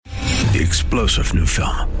The explosive new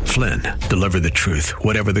film, Flynn, deliver the truth,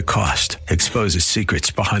 whatever the cost. Exposes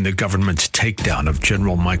secrets behind the government's takedown of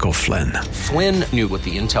General Michael Flynn. Flynn knew what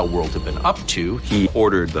the intel world had been up to. He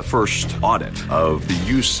ordered the first audit of the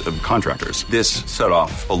use of contractors. This set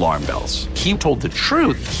off alarm bells. He told the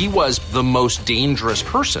truth. He was the most dangerous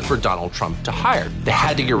person for Donald Trump to hire. They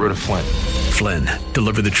had to get rid of Flynn. Flynn,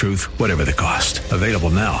 deliver the truth, whatever the cost. Available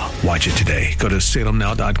now. Watch it today. Go to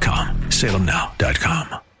salemnow.com.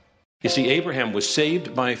 salemnow.com. You see, Abraham was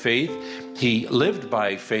saved by faith. He lived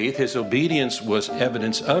by faith. His obedience was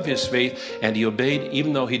evidence of his faith, and he obeyed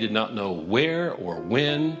even though he did not know where or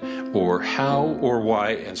when or how or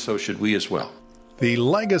why, and so should we as well. The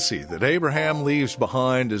legacy that Abraham leaves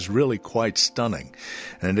behind is really quite stunning,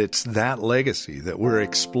 and it's that legacy that we're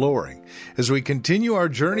exploring as we continue our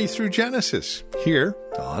journey through Genesis, here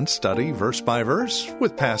on Study Verse by Verse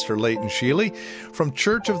with Pastor Leighton Sheely from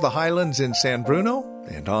Church of the Highlands in San Bruno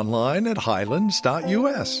and online at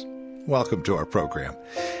highlands.us. Welcome to our program.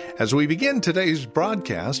 As we begin today's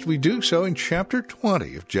broadcast, we do so in chapter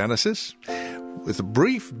 20 of Genesis, with a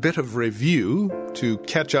brief bit of review to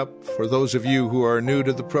catch up for those of you who are new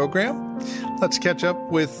to the program. Let's catch up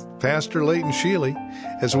with Pastor Leighton Sheely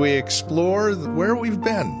as we explore where we've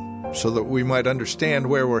been so that we might understand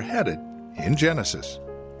where we're headed in Genesis.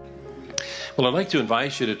 Well, I'd like to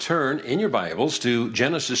invite you to turn in your Bibles to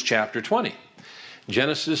Genesis chapter 20.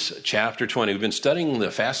 Genesis chapter 20. We've been studying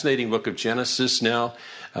the fascinating book of Genesis now,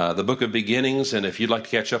 the book of beginnings, and if you'd like to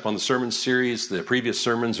catch up on the sermon series, the previous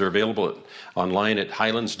sermons are available online at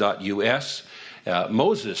highlands.us.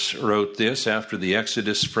 Moses wrote this after the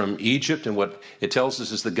Exodus from Egypt, and what it tells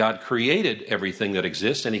us is that God created everything that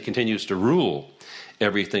exists, and he continues to rule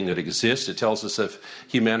everything that exists. It tells us of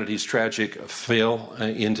humanity's tragic fall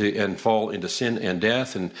into sin and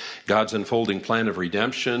death, and God's unfolding plan of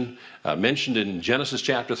redemption, mentioned in Genesis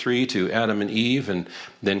chapter 3 to Adam and Eve, and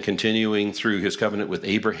then continuing through his covenant with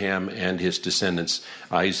Abraham and his descendants,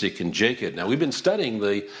 Isaac and Jacob. Now, we've been studying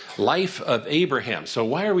the life of Abraham. So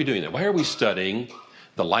why are we doing that? Why are we studying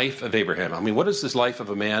the life of Abraham? I mean, what is this life of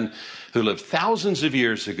a man who lived thousands of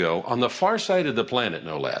years ago on the far side of the planet,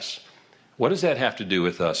 no less? What does that have to do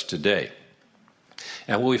with us today?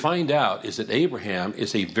 And what we find out is that Abraham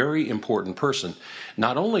is a very important person,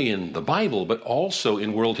 not only in the Bible, but also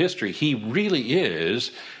in world history. He really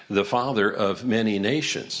is the father of many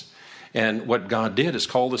nations. And what God did is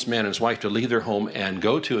call this man and his wife to leave their home and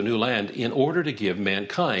go to a new land in order to give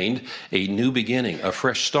mankind a new beginning, a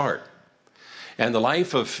fresh start. And the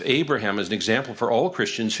life of Abraham is an example for all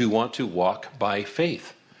Christians who want to walk by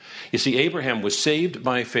faith. You see, Abraham was saved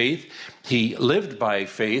by faith. He lived by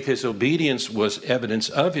faith. His obedience was evidence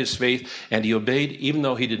of his faith, and he obeyed even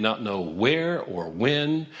though he did not know where or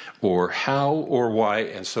when or how or why,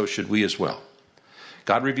 and so should we as well.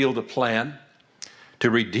 God revealed a plan to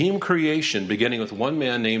redeem creation, beginning with one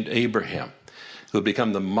man named Abraham, who had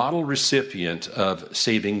become the model recipient of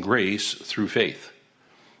saving grace through faith.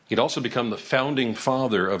 He'd also become the founding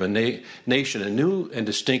father of a nation, a new and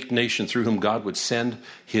distinct nation through whom God would send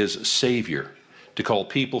his Savior to call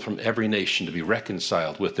people from every nation to be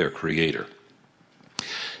reconciled with their Creator.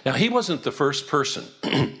 Now, he wasn't the first person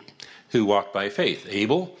who walked by faith.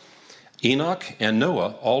 Abel, Enoch, and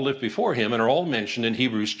Noah all lived before him and are all mentioned in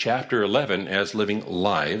Hebrews chapter 11 as living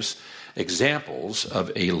lives, examples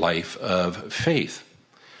of a life of faith.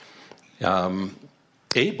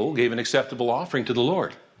 Abel gave an acceptable offering to the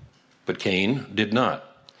Lord, but Cain did not.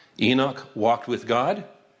 Enoch walked with God,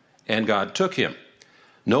 and God took him.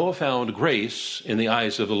 Noah found grace in the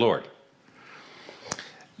eyes of the Lord.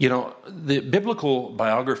 You know, the biblical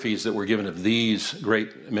biographies that were given of these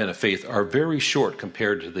great men of faith are very short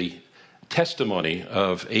compared to the testimony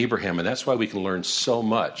of Abraham, and that's why we can learn so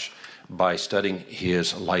much by studying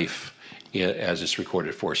his life as it's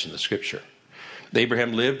recorded for us in the Scripture.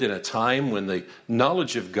 Abraham lived in a time when the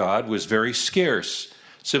knowledge of God was very scarce.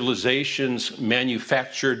 Civilizations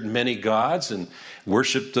manufactured many gods and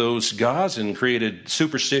worshipped those gods and created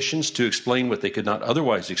superstitions to explain what they could not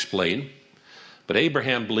otherwise explain. But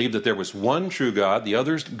Abraham believed that there was one true God. The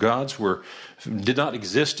other gods did not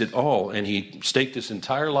exist at all, and he staked his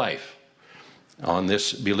entire life on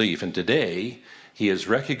this belief. And today, he is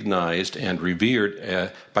recognized and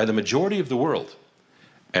revered by the majority of the world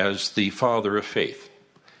as the father of faith.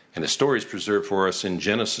 And his story is preserved for us in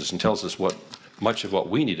Genesis and tells us much of what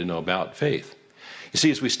we need to know about faith. You see,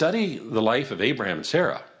 as we study the life of Abraham and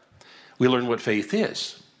Sarah, we learn what faith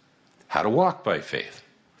is, how to walk by faith.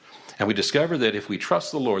 And we discover that if we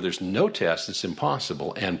trust the Lord, there's no test that's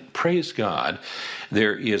impossible. And praise God,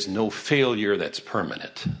 there is no failure that's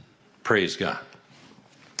permanent. Praise God.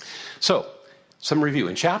 So, Some review.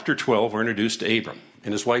 In chapter 12, we're introduced to Abram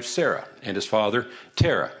and his wife Sarah and his father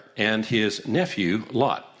Terah and his nephew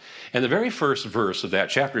Lot. And the very first verse of that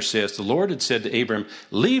chapter says, the Lord had said to Abram,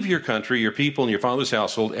 leave your country, your people, and your father's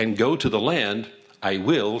household, and go to the land I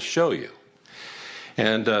will show you.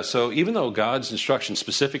 And so even though God's instruction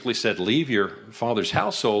specifically said, leave your father's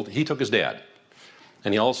household, he took his dad.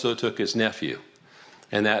 And he also took his nephew.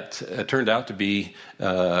 And that turned out to be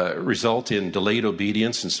result in delayed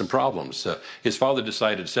obedience and some problems. His father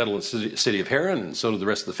decided to settle in the city of Haran, and so did the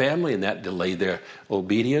rest of the family, and that delayed their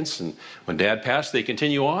obedience. And when Dad passed, they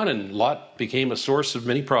continue on, and Lot became a source of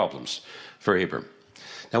many problems for Abram.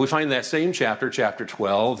 Now we find in that same chapter, chapter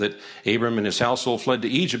 12, that Abram and his household fled to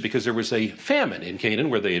Egypt because there was a famine in Canaan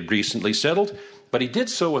where they had recently settled, but he did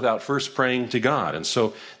so without first praying to God. And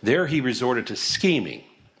so there he resorted to scheming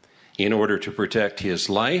in order to protect his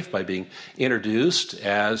life by being introduced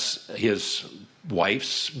as his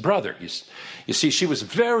wife's brother. You see, she was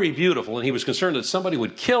very beautiful, and he was concerned that somebody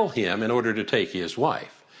would kill him in order to take his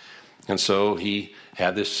wife. And so he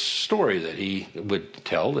had this story that he would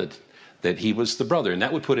tell that he was the brother, and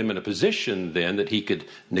that would put him in a position then that he could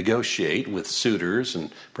negotiate with suitors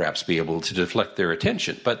and perhaps be able to deflect their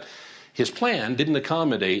attention. But his plan didn't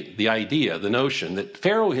accommodate the idea, the notion that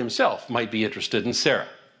Pharaoh himself might be interested in Sarah.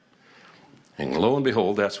 And lo and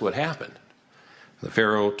behold, that's what happened. The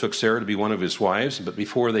Pharaoh took Sarah to be one of his wives, but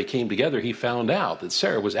before they came together, he found out that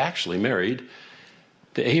Sarah was actually married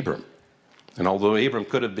to Abram. And although Abram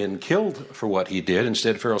could have been killed for what he did,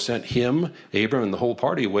 instead Pharaoh sent him, Abram, and the whole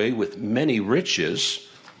party away with many riches,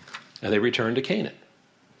 and they returned to Canaan.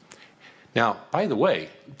 Now, by the way,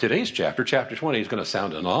 today's chapter 20, is going to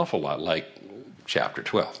sound an awful lot like chapter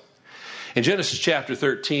 12. In Genesis chapter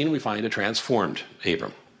 13, we find a transformed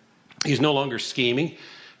Abram. He's no longer scheming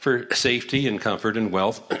for safety and comfort and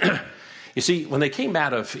wealth. You see, when they came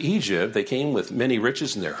out of Egypt, they came with many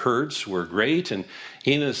riches, and their herds were great. And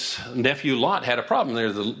he and his nephew Lot had a problem.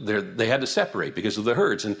 They had to separate because of the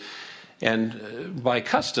herds. And by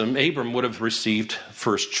custom, Abram would have received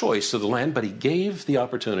first choice of the land, but he gave the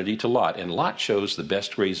opportunity to Lot. And Lot chose the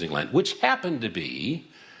best grazing land, which happened to be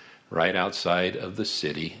right outside of the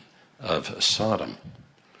city of Sodom.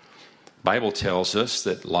 Bible tells us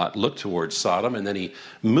that Lot looked towards Sodom, and then he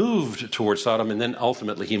moved towards Sodom, and then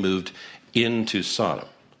ultimately he moved into Sodom.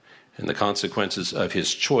 And the consequences of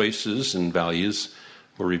his choices and values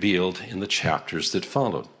were revealed in the chapters that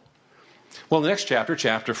followed. Well, in the next chapter,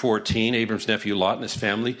 chapter 14, Abram's nephew Lot and his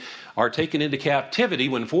family are taken into captivity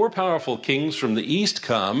when 4 powerful kings from the east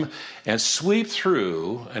come and sweep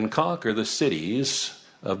through and conquer the cities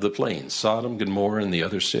of the plains, Sodom, Gomorrah, and the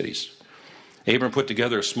other cities. Abram put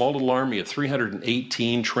together a small little army of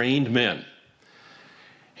 318 trained men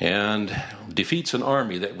and defeats an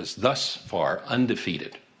army that was thus far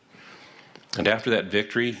undefeated. And after that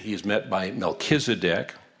victory, he's met by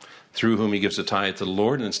Melchizedek, through whom he gives a tithe to the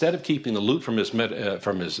Lord. And instead of keeping the loot from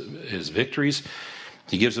his victories,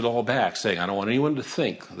 he gives it all back, saying, I don't want anyone to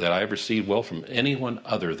think that I've received wealth from anyone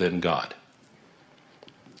other than God.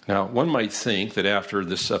 Now, one might think that after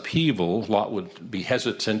this upheaval, Lot would be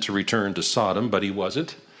hesitant to return to Sodom, but he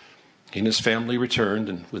wasn't. He and his family returned,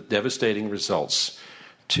 and with devastating results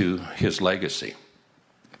to his legacy.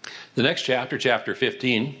 The next chapter, chapter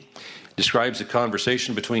 15, describes a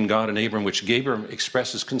conversation between God and Abram, which Abram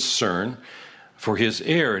expresses concern for his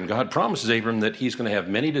heir, and God promises Abram that he's going to have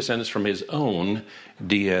many descendants from his own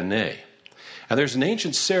DNA. Now, there's an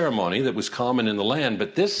ancient ceremony that was common in the land,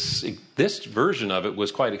 but this version of it was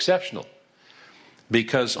quite exceptional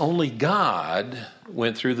because only God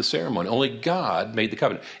went through the ceremony. Only God made the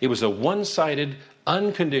covenant. It was a one-sided,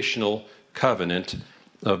 unconditional covenant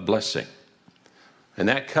of blessing. And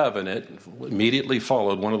that covenant immediately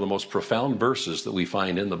followed one of the most profound verses that we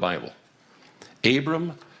find in the Bible.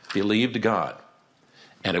 Abram believed God,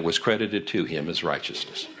 and it was credited to him as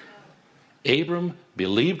righteousness. Abram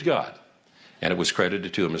believed God, and it was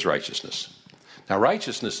credited to him as righteousness. Now,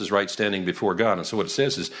 righteousness is right standing before God. And so what it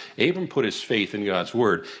says is, Abram put his faith in God's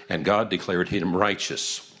word, and God declared him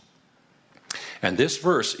righteous. And this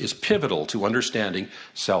verse is pivotal to understanding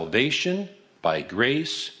salvation by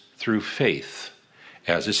grace through faith,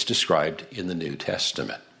 as it's described in the New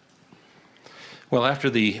Testament. Well,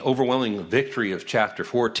 after the overwhelming victory of chapter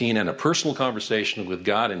 14 and a personal conversation with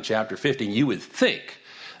God in chapter 15, you would think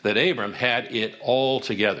that Abram had it all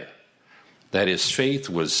together, that his faith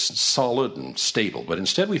was solid and stable. But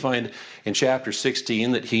instead we find in chapter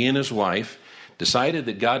 16 that he and his wife decided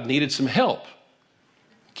that God needed some help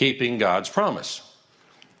keeping God's promise.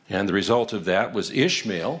 And the result of that was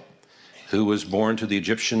Ishmael, who was born to the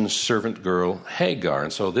Egyptian servant girl Hagar.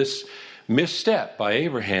 And so this misstep by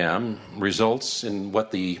Abraham results in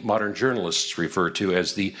what the modern journalists refer to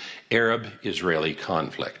as the Arab-Israeli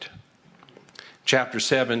conflict. Chapter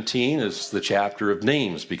 17 is the chapter of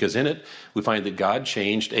names, because in it we find that God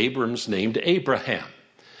changed Abram's name to Abraham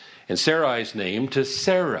and Sarai's name to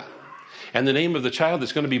Sarah. And the name of the child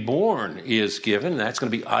that's going to be born is given, and that's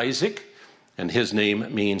going to be Isaac, and his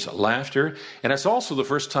name means laughter. And it's also the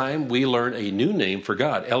first time we learn a new name for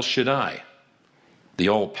God, El Shaddai, the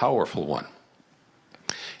all-powerful one.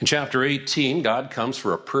 In chapter 18, God comes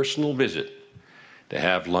for a personal visit to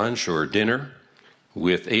have lunch or dinner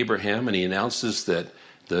with Abraham, and he announces that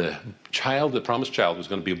the promised child, was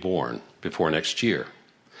going to be born before next year.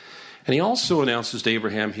 And he also announces to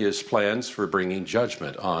Abraham his plans for bringing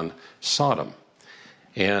judgment on Sodom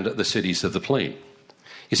and the cities of the plain.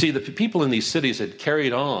 You see, the people in these cities had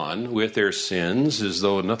carried on with their sins as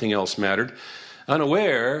though nothing else mattered,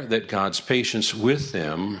 unaware that God's patience with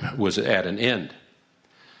them was at an end.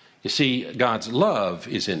 You see, God's love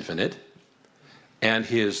is infinite, and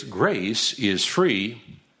his grace is free,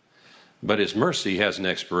 but his mercy has an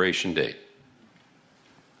expiration date.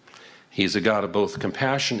 He's a God of both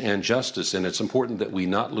compassion and justice, and it's important that we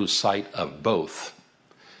not lose sight of both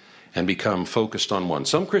and become focused on one.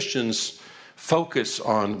 Some Christians focus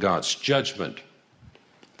on God's judgment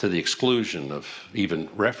to the exclusion of even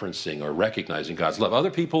referencing or recognizing God's love.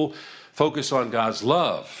 Other people focus on God's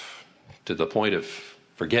love to the point of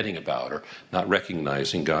forgetting about or not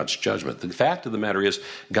recognizing God's judgment. The fact of the matter is,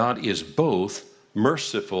 God is both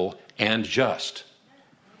merciful and just.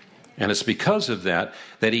 And it's because of that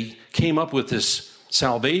he came up with this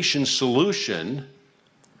salvation solution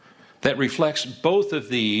that reflects both of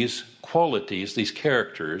these qualities, these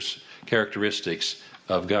characteristics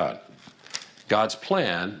of God. God's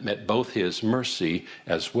plan met both his mercy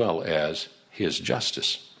as well as his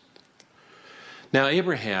justice. Now,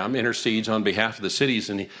 Abraham intercedes on behalf of the cities,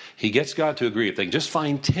 and he gets God to agree if they can just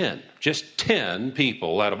find 10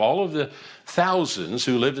 people out of all of the thousands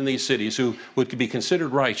who lived in these cities who would be considered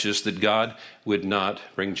righteous, that God would not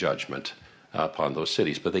bring judgment upon those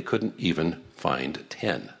cities. But they couldn't even find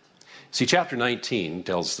 10. See, chapter 19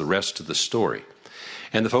 tells the rest of the story.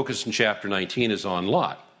 And the focus in chapter 19 is on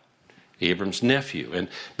Lot, Abram's nephew. And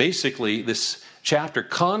basically, this chapter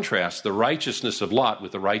contrasts the righteousness of Lot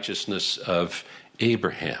with the righteousness of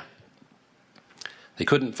Abraham. They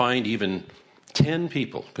couldn't find even 10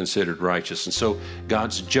 people considered righteous, and so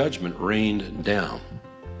God's judgment rained down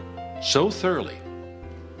so thoroughly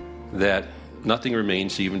that nothing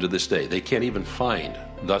remains even to this day. They can't even find,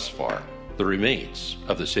 thus far, the remains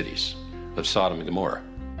of the cities of Sodom and Gomorrah.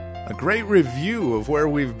 A great review of where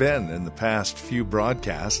we've been in the past few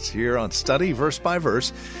broadcasts here on Study Verse by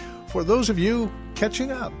Verse for those of you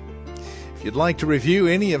catching up. If you'd like to review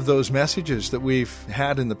any of those messages that we've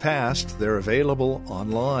had in the past, they're available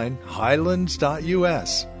online,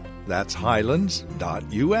 highlands.us. That's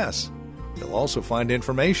highlands.us. You'll also find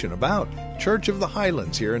information about Church of the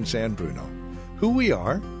Highlands here in San Bruno, who we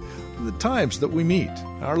are, the times that we meet,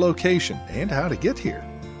 our location, and how to get here.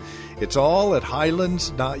 It's all at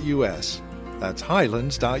highlands.us. That's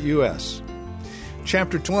highlands.us.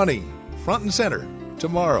 Chapter 20, front and center,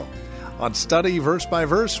 tomorrow on Study Verse by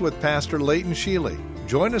Verse with Pastor Leighton Sheely.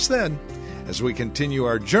 Join us then as we continue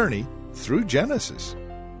our journey through Genesis.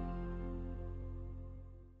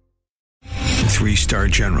 3-star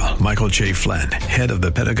General Michael J. Flynn, head of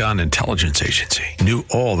the Pentagon Intelligence Agency, knew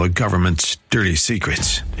all the government's dirty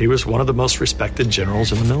secrets. He was one of the most respected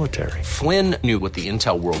generals in the military. Flynn knew what the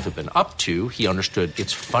intel world had been up to. He understood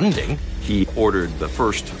its funding. He ordered the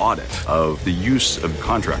first audit of the use of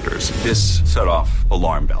contractors. This set off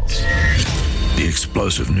alarm bells. The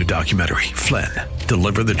explosive new documentary, Flynn,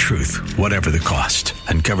 Deliver the Truth, Whatever the Cost,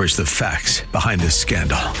 uncovers the facts behind this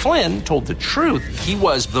scandal. Flynn told the truth. He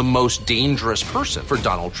was the most dangerous person for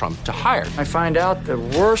Donald Trump to hire. I find out the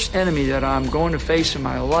worst enemy that I'm going to face in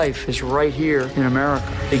my life is right here in America.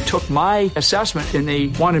 They took my assessment and they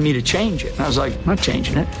wanted me to change it. And I was like, I'm not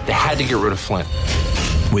changing it. They had to get rid of Flynn.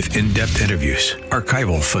 With in-depth interviews,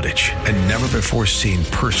 archival footage, and never-before-seen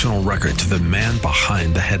personal records of the man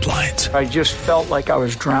behind the headlines. I just felt like I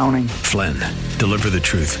was drowning. Flynn, Deliver the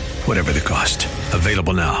Truth, Whatever the Cost.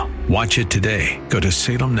 Available now. Watch it today. Go to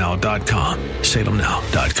salemnow.com.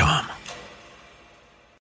 salemnow.com.